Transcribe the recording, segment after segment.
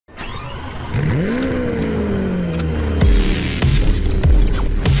Why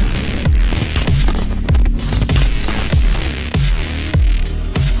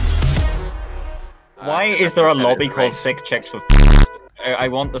is there a lobby called Sick Chicks with I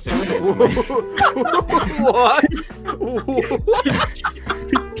want this explained. What?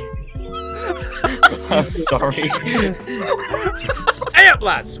 I'm sorry. Hey up,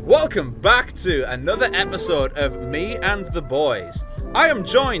 lads! Welcome back to another episode of Me and the Boys. I am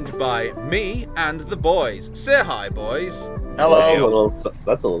joined by me and the boys. Say hi, boys. Hello.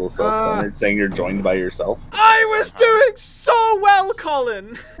 That's a little self-centered, saying you're joined by yourself. I was doing so well,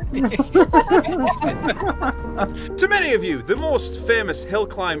 Colin! To many of you, the most famous hill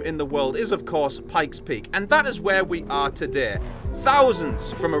climb in the world is, of course, Pikes Peak, and that is where we are today.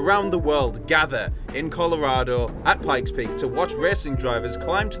 Thousands from around the world gather in Colorado at Pikes Peak to watch racing drivers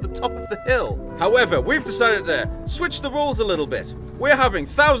climb to the top of the hill. However, we've decided to switch the rules a little bit. We're having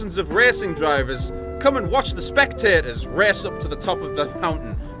thousands of racing drivers come and watch the spectators race up to the top of the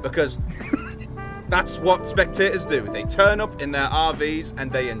mountain, because that's what spectators do. They turn up in their RVs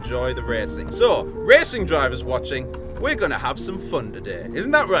and they enjoy the racing. So, racing drivers watching, we're gonna have some fun today.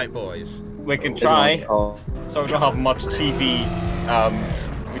 Isn't that right, boys? We can try. So we don't have much TV,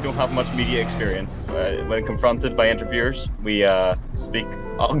 we don't have much media experience. When confronted by interviewers, we speak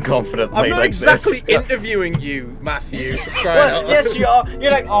unconfidently I'm not like exactly this. interviewing you, Matthew. Well, yes, you are. You're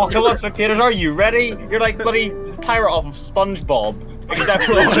like, oh, come on, spectators, are you ready? You're like bloody pirate off of SpongeBob, except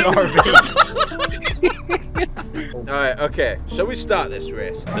for on an RV. Alright, okay. Shall we start this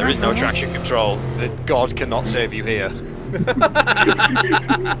race? There is no traction control. The God cannot save you here.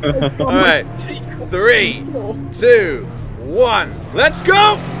 Alright. 3, 2, 1. Let's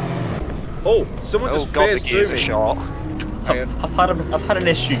go! Oh, someone just God, the phased gears through are me. short. I've had an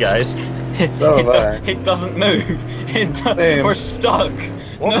issue, guys. So have I. It doesn't move. We're stuck.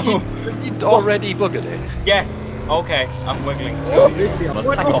 What? No. You'd already buggered it. Yes. Okay. I'm wiggling. What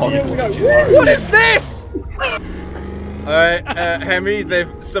is this? Alright, Hemi,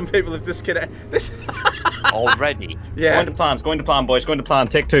 some people have disconnected. This. Already? Yeah. Going to plan, boys. Going to plan.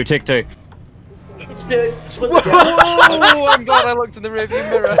 Take two. Oh, I'm glad I looked in the rearview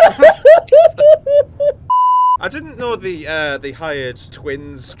mirror. I didn't know they hired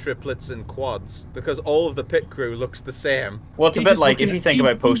twins, triplets, and quads because all of the pit crew looks the same. Well, it's a bit like if you think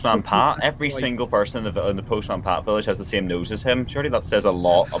about Postman Pat. Every single person in the Postman Pat village has the same nose as him. Surely that says a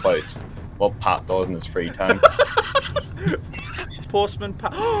lot about what Pat does in his free time. Postman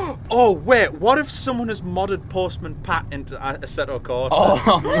Pat. Oh wait, what if someone has modded Postman Pat into Assetto Corsa?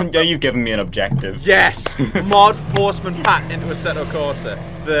 Oh, yeah, you've given me an objective. Yes, mod Postman Pat into Assetto Corsa,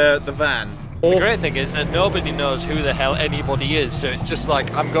 the van. The great thing is that nobody knows who the hell anybody is, so it's just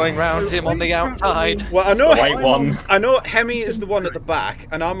like, I'm going round him on the outside. Well, I know the white one. I know Hemi is the one at the back,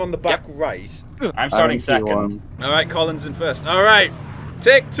 and I'm on the back right. I'm starting second. Alright, Colin's in first. Alright,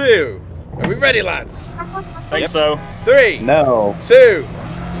 take 2. Are we ready, lads? Think so. 3, No. 2,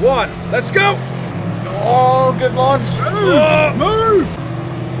 1, let's go! Oh, good launch! Move!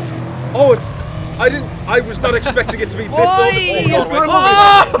 Oh, I was not expecting it to be this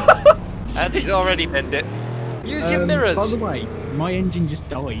And he's already pinned it. Use your mirrors. By the way, my engine just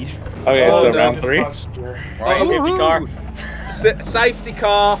died. Okay, Oh, so no. round 3. Right, safety car. Safety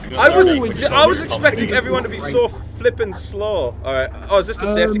car. I was expecting everyone to be so flippin' slow. Alright. Oh, is this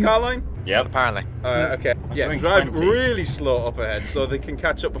the safety car line? Yep. Apparently. Okay. Yeah, Doing drive 20. really slow up ahead so they can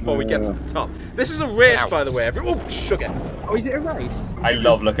catch up before we get to the top. This is a race, by the way. Oh, sugar. Oh, is it a race? I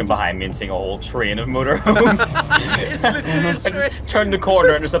love looking behind me and seeing a whole train of motorhomes. I just turn the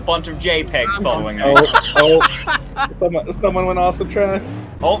corner and there's a bunch of JPEGs following me. Someone went off the track.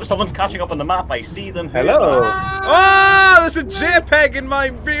 Oh, someone's catching up on the map. I see them. Hello. Oh, there's a JPEG in my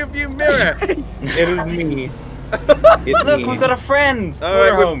rearview mirror. It is me. It's Look, me. we've got a friend.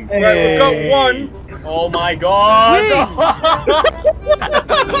 Alright, Motorhome. we've got one. Oh my god!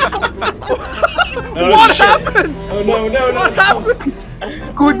 What happened? Oh no! What happened?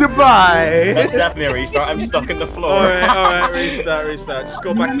 Goodbye. That's definitely a restart. I'm stuck in the floor. Alright, restart. Just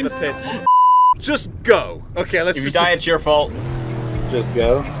go back to the pits. Just go. Okay, let's If you die, it's your fault. Just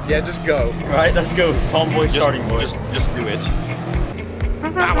go. Yeah, just go. Right, let's go. Convoy starting, boys. Just do it.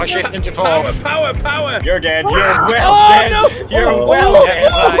 Power shift into Power, fourth. power. You're dead. You're well dead. No. You're Oh. well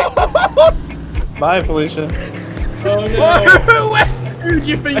dead. Bye, Felicia. Oh no! Who do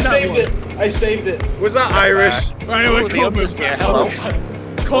you think I that saved was? it! I saved it! Was that Irish? Right, Oh, we're the coming. understeer, hello.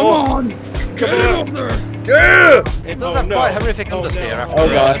 Come on! Come on. there! Go! It does have quite horrific understeer after Oh,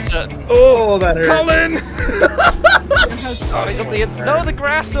 God. a certain... Oh, that hurt. Colin! Oh, he's up the... No, the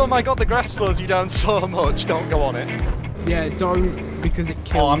grass! Oh my god, the grass slows you down so much. Don't go on it. Yeah, don't, because it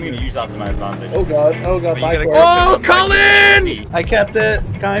kills Oh, I'm you. gonna use that to my advantage. Oh god, you bye, gotta Corey. Oh, Colin! I kept it,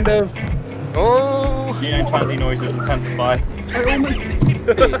 kind of. Oh! G920 noises intensify.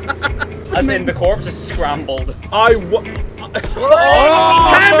 As in, the corpse is scrambled. Hemi!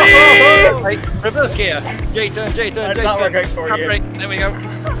 Right, reverse gear. J-turn, J-turn, How did that work out for you? Handbrake. There we go.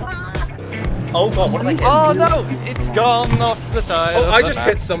 Oh god, what did I hit? Oh no! It's gone off the side. Oh, of I the just map.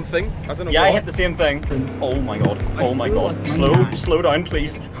 hit something. I don't know Yeah, what. I hit the same thing. Oh my god. Oh my feel god. like Slow down,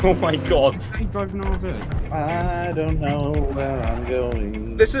 please. Oh my god. Are you driving an RV? I don't know where I'm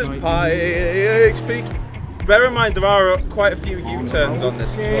going. This is Pikes Peak. Bear in mind there are quite a few U-turns on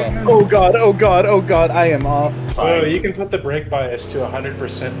this as well. Oh god, oh god, oh god, I am off. Oh, you can put the brake bias to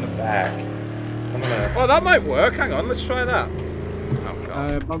 100% in the back. I'm gonna. Oh, that might work. Hang on, let's try that.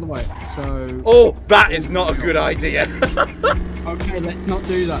 By the way, so... Oh, that is not a good idea. Okay, let's not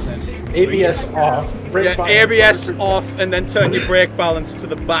do that then. ABS off. Brake Yeah, bias. ABS off and then turn your brake balance to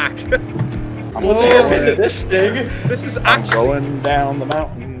the back. What's happened to this thing? This is I'm actually... going down the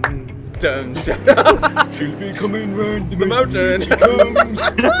mountain. Dun, dun. She'll be coming round The mountain.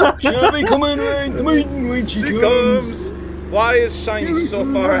 She'll be coming round the mountain when She comes. Why is Shiny so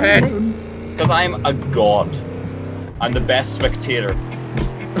far ahead? Because I'm a god. I'm the best spectator.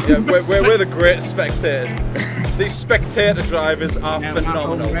 Yeah, we're the great spectators. These spectator drivers are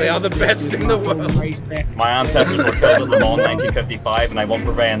phenomenal. They are the best in the world. My ancestors were killed at Le Mans 1955 and I want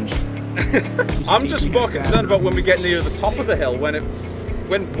revenge. I'm just more concerned about when we get near the top of the hill, when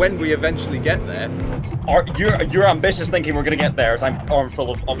we eventually get there. You're ambitious thinking we're going to get there as I'm armful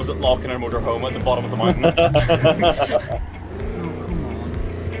of opposite lock in our motorhome at the bottom of the mountain.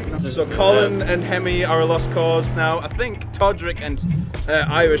 So Colin and Hemi are a lost cause now. I think Todrick and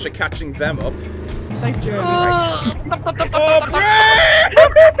Irish are catching them up. Safe journey. Oh, Bray!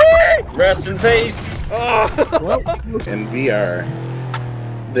 Rest in peace. Oh. In VR,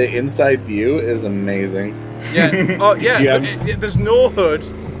 the inside view is amazing. Yeah. Oh, yeah. Yeah. There's no hood.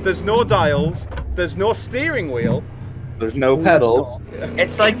 There's no dials. There's no steering wheel. There's no pedals.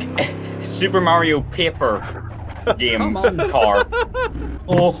 It's like Super Mario Paper game car.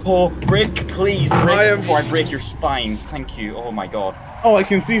 Oh, brake, please, brake before I break your spine. Thank you. Oh my god. Oh, I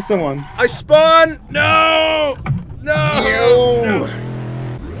can see someone. I spun! No! No!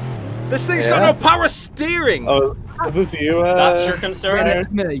 This thing's got no power steering! Oh, is this you? That's your concern? That's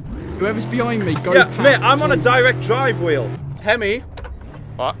me. Whoever's behind me, go Yeah, past. mate, I'm on a direct drive wheel. Hemi,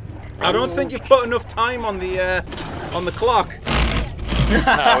 What? I don't think you've put enough time on the clock. No,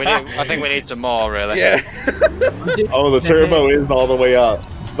 I think we need some more, really. Yeah. Oh, the turbo is all the way up.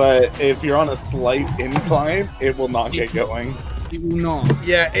 But if you're on a slight incline, it will not get going. It will not.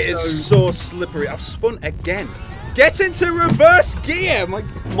 Yeah, it is so slippery. I've spun again. Get into reverse gear! My...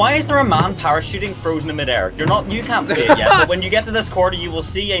 Why is there a man parachuting frozen in midair? You can't see it yet, but when you get to this corner, you will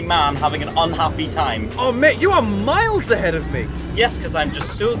see a man having an unhappy time. Oh, mate, you are miles ahead of me. Yes, because I'm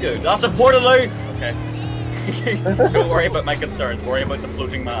just so good. That's a Portaloo! Okay. Don't worry about my concerns, worry about the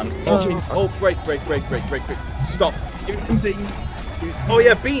floating man. Oh, brake. Stop. Give it some beans. Oh,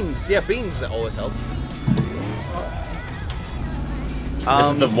 yeah, beans. Yeah, beans always help.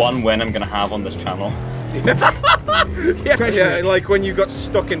 This is the one win I'm gonna have on this channel. Yeah, like when you got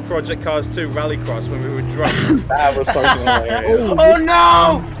stuck in Project Cars 2 Rallycross when we were drunk. That was fucking hilarious. Oh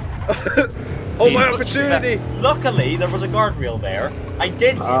no! Oh, my opportunity! Luckily, there was a guardrail there. I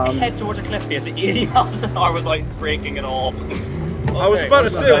did head towards a cliff face at 80 miles an hour without breaking at all. I was about to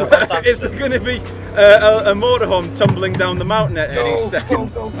say, is there going to be a motorhome tumbling down the mountain at any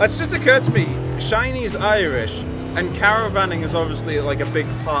second? That's just occurred to me. Shiny is Irish, and caravanning is obviously like a big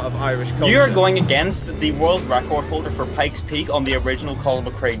part of Irish culture. You're going against the world record holder for Pikes Peak on the original Colin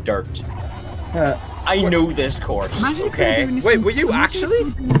McRae dirt. I know this course, okay? Wait, were you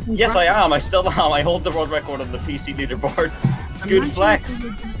actually? Yes, I am. I still am. I hold the world record on the PC leaderboards. Good flex.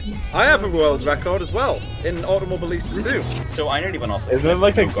 I have a world record as well in Automobilista 2. So I nearly went off. Isn't it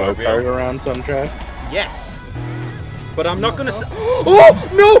like a go-kart around some track? Yes. But I'm not gonna say. Oh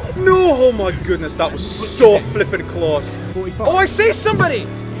no! Oh my goodness, that was so flippin' close. Oh, I see somebody.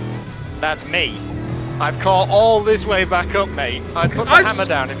 That's me. I've caught all this way back up, mate. I'd put the hammer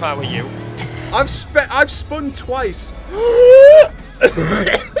down if I were you. I've spun twice.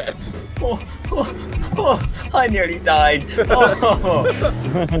 I nearly died. Oh.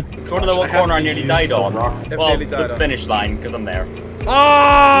 Go to the corner I nearly died on. Well, the finish line, because I'm there.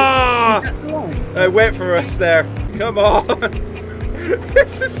 Ah! Wait for us there. Come on.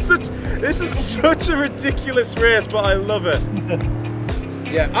 This is such a ridiculous race, but I love it.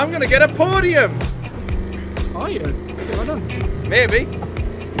 Yeah, I'm gonna get a podium. Are you? Well done. Maybe.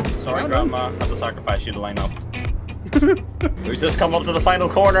 Sorry, Grandma. I have to sacrifice you to line up. Who's just come up to the final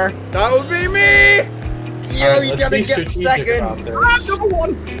corner? That would be me! Yo, you Let's gotta be get strategic about second! this. Number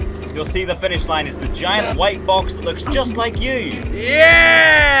one. You'll see the finish line is the giant white box that looks just like you.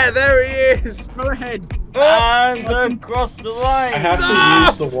 Yeah! There he is! Go ahead. And across the line. I have to Stop!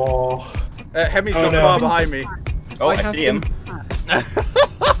 use the wall. Hemi's Oh, not no. far behind me. Oh, I have see him. been-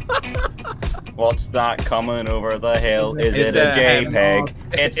 What's that coming over the hill? Is It's it a a JPEG?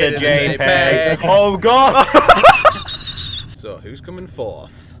 It's a It is a JPEG. JPEG. Oh god! So, who's coming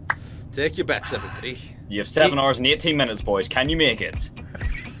forth? Take your bets, everybody. You have 7 hours and 18 minutes, boys. Can you make it?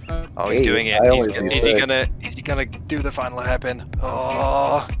 Oh, he's Hey, doing it. I always do Is he it. gonna do the final hairpin?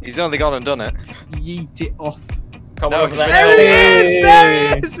 Oh, he's only gone and done it. Yeet it off. Come No, over the he's- There he hill. is!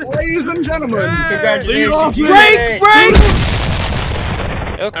 There he is! Ladies and gentlemen. Congratulations, you Break! did it. Break!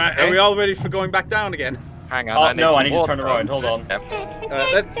 Okay. Alright, are we all ready for going back down again? Hang on. Oh, no, I need to water turn around. Hold on. Yep.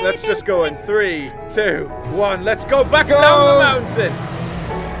 Let's just go in 3, 2, 1. Let's go back down the mountain.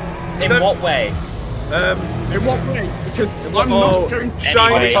 In So- what way? In what way? Because I'm Oh, not going to...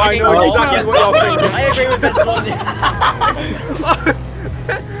 shiny! Anyway, I know oh, exactly yeah. what you're thinking. I agree with this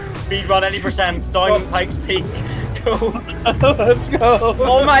one. Speed run any percent. Down Pikes Peak. Go. Let's go.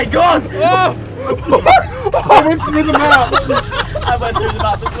 Oh my god! Oh! I went through the map. I went through the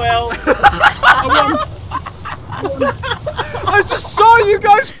map as well. I just saw you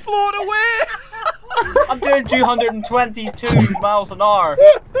guys float away! I'm doing 222 miles an hour.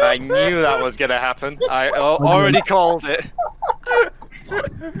 I knew that was gonna happen. I already called it.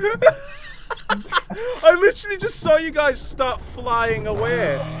 I literally just saw you guys start flying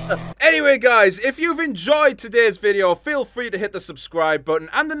away. Anyway, guys, if you've enjoyed today's video, feel free to hit the subscribe button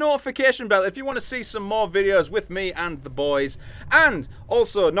and the notification bell if you want to see some more videos with me and the boys. And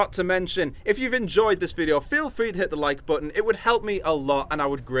also, not to mention, if you've enjoyed this video, feel free to hit the like button. It would help me a lot and I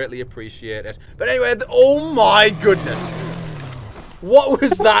would greatly appreciate it. But anyway, oh my goodness. What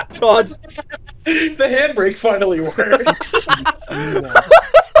was that, Todd? The handbrake finally worked.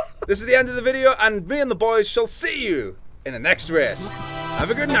 This is the end of the video, and me and the boys shall see you in the next race. Have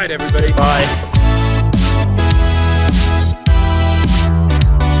a good night, everybody. Bye.